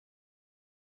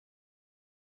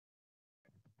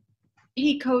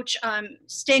Hey, Coach,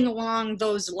 staying along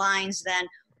those lines then,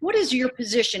 what is your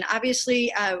position?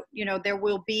 Obviously, there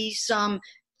will be some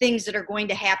things that are going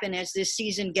to happen as this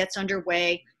season gets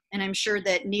underway, and I'm sure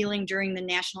that kneeling during the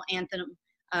national anthem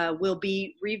will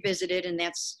be revisited, and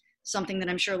that's something that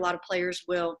I'm sure a lot of players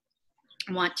will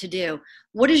want to do.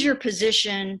 What is your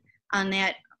position on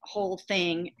that whole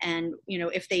thing? And,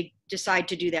 if they decide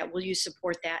to do that, will you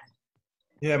support that?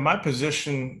 Yeah, my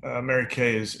position, Mary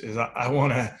Kay, is I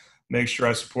want to make sure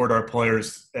I support our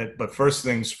players. But first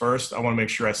things first, I want to make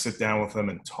sure I sit down with them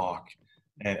and talk.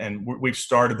 And we've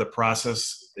started the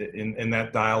process in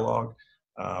that dialogue.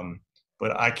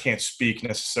 But I can't speak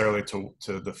necessarily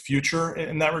to the future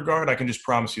in that regard. I can just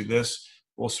promise you this.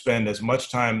 We'll spend as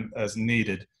much time as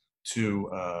needed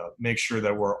to make sure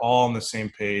that we're all on the same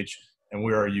page and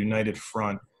we are a united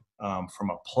front from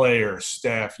a player,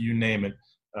 staff, you name it.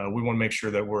 We want to make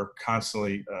sure that we're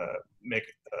constantly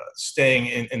staying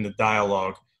in the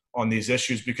dialogue on these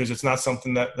issues, because it's not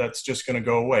something that's just going to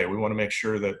go away. We want to make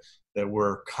sure that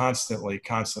we're constantly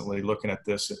looking at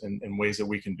this in ways that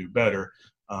we can do better.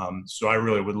 So I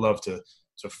really would love to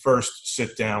first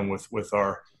sit down with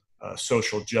our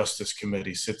social justice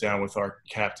committee, sit down with our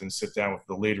captains, sit down with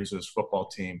the leaders of this football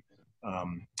team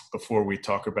before we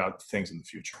talk about things in the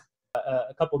future.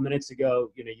 A couple of minutes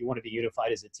ago, you want to be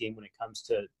unified as a team when it comes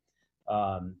to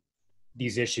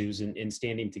these issues and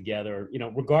standing together.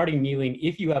 Regarding kneeling,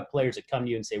 if you have players that come to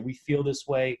you and say, we feel this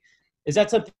way, is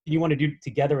that something you want to do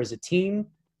together as a team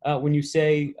when you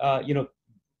say,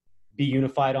 be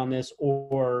unified on this?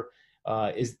 Or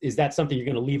is that something you're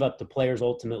going to leave up to players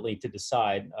ultimately to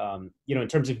decide, in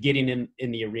terms of getting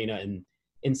in the arena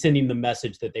and sending the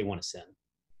message that they want to send?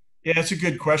 Yeah, it's a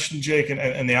good question, Jake,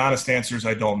 and the honest answer is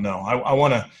I don't know. I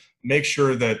want to make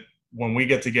sure that when we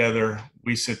get together,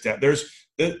 we sit down.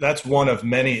 That's one of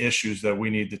many issues that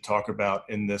we need to talk about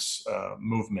in this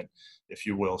movement, if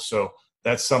you will. So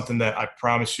that's something that I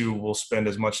promise you we'll spend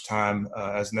as much time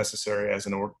as necessary as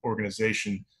an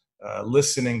organization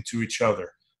listening to each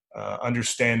other,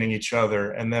 understanding each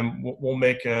other, and then we'll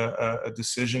make a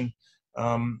decision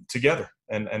together.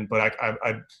 But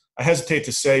I hesitate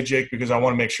to say, Jake, because I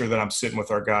want to make sure that I'm sitting with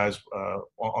our guys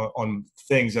on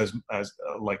things as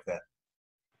like that.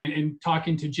 In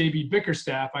talking to JB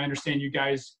Bickerstaff, I understand you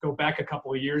guys go back a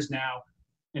couple of years now,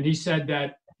 and he said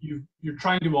that you're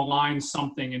trying to align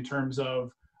something in terms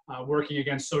of working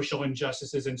against social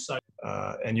injustices and such.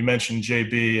 And you mentioned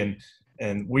JB,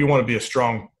 and we want to be a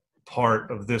strong part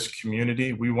of this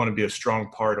community. We want to be a strong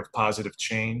part of positive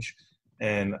change.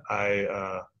 And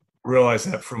I realize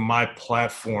that from my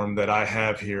platform that I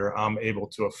have here, I'm able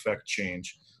to affect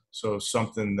change. So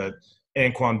something that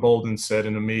Anquan Bolden said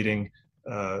in a meeting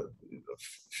a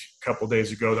couple of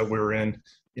days ago that we were in,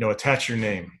 attach your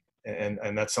name.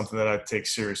 And that's something that I take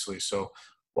seriously. So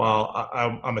while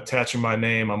I'm attaching my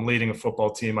name, I'm leading a football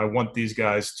team, I want these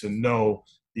guys to know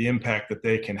the impact that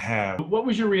they can have. What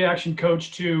was your reaction,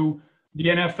 Coach, to the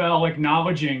NFL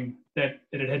acknowledging that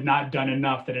it had not done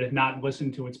enough, that it had not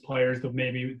listened to its players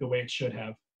maybe the way it should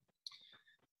have?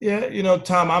 Yeah,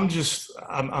 Tom,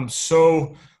 I'm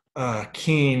so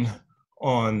keen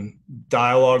on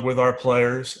dialogue with our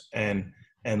players and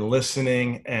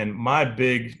listening. And my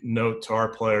big note to our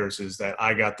players is that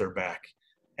I got their back.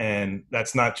 And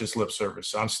that's not just lip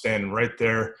service. I'm standing right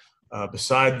there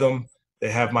beside them.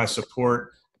 They have my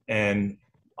support. And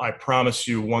I promise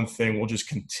you one thing, we'll just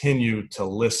continue to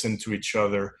listen to each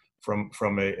other from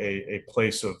a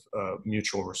place of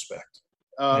mutual respect.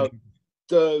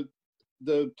 The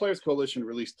Players Coalition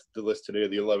released the list today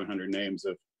of the 1,100 names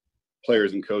of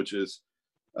players and coaches.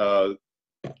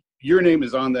 Your name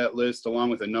is on that list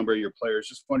along with a number of your players.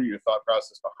 Just wondering your thought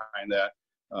process behind that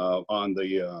on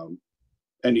the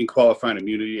Ending Qualifying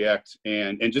Immunity Act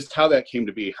and just how that came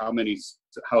to be, how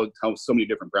so many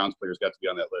different Browns players got to be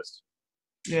on that list.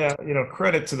 Yeah,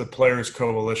 credit to the Players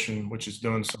Coalition, which is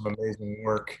doing some amazing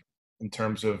work in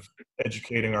terms of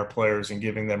educating our players and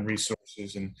giving them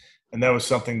resources. And that was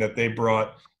something that they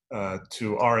brought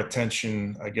to our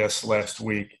attention, I guess, last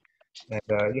week. And,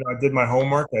 I did my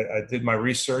homework. I did my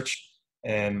research.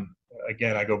 And,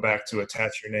 again, I go back to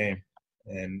attach your name.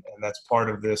 And that's part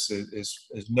of this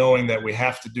is knowing that we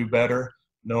have to do better,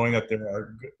 knowing that there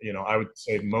are, I would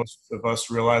say most of us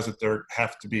realize that there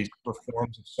have to be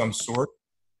reforms of some sort.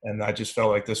 And I just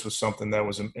felt like this was something that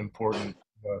was important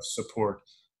support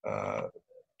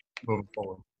moving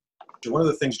forward. One of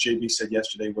the things JB said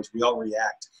yesterday was we all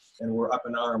react and we're up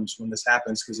in arms when this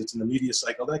happens because it's in the media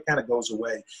cycle. That kind of goes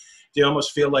away. Do you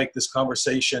almost feel like this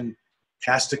conversation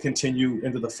has to continue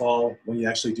into the fall when you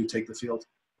actually do take the field?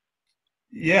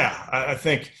 Yeah, I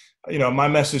think my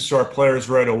message to our players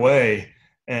right away,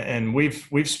 and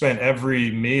we've spent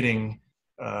every meeting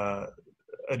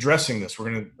addressing this.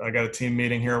 I got a team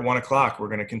meeting here at 1:00. We're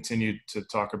going to continue to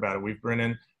talk about it. We've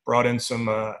brought in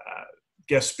some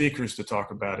guest speakers to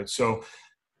talk about it. So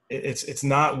it's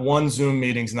not one Zoom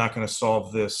meeting's not going to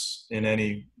solve this in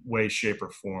any way, shape, or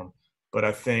form. But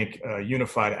I think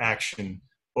unified action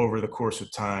over the course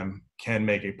of time can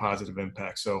make a positive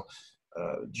impact. So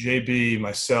JB,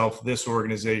 myself, this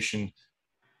organization,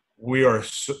 we are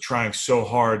trying so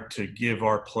hard to give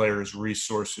our players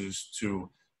resources to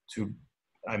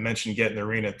I mentioned get in the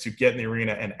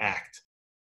arena and act.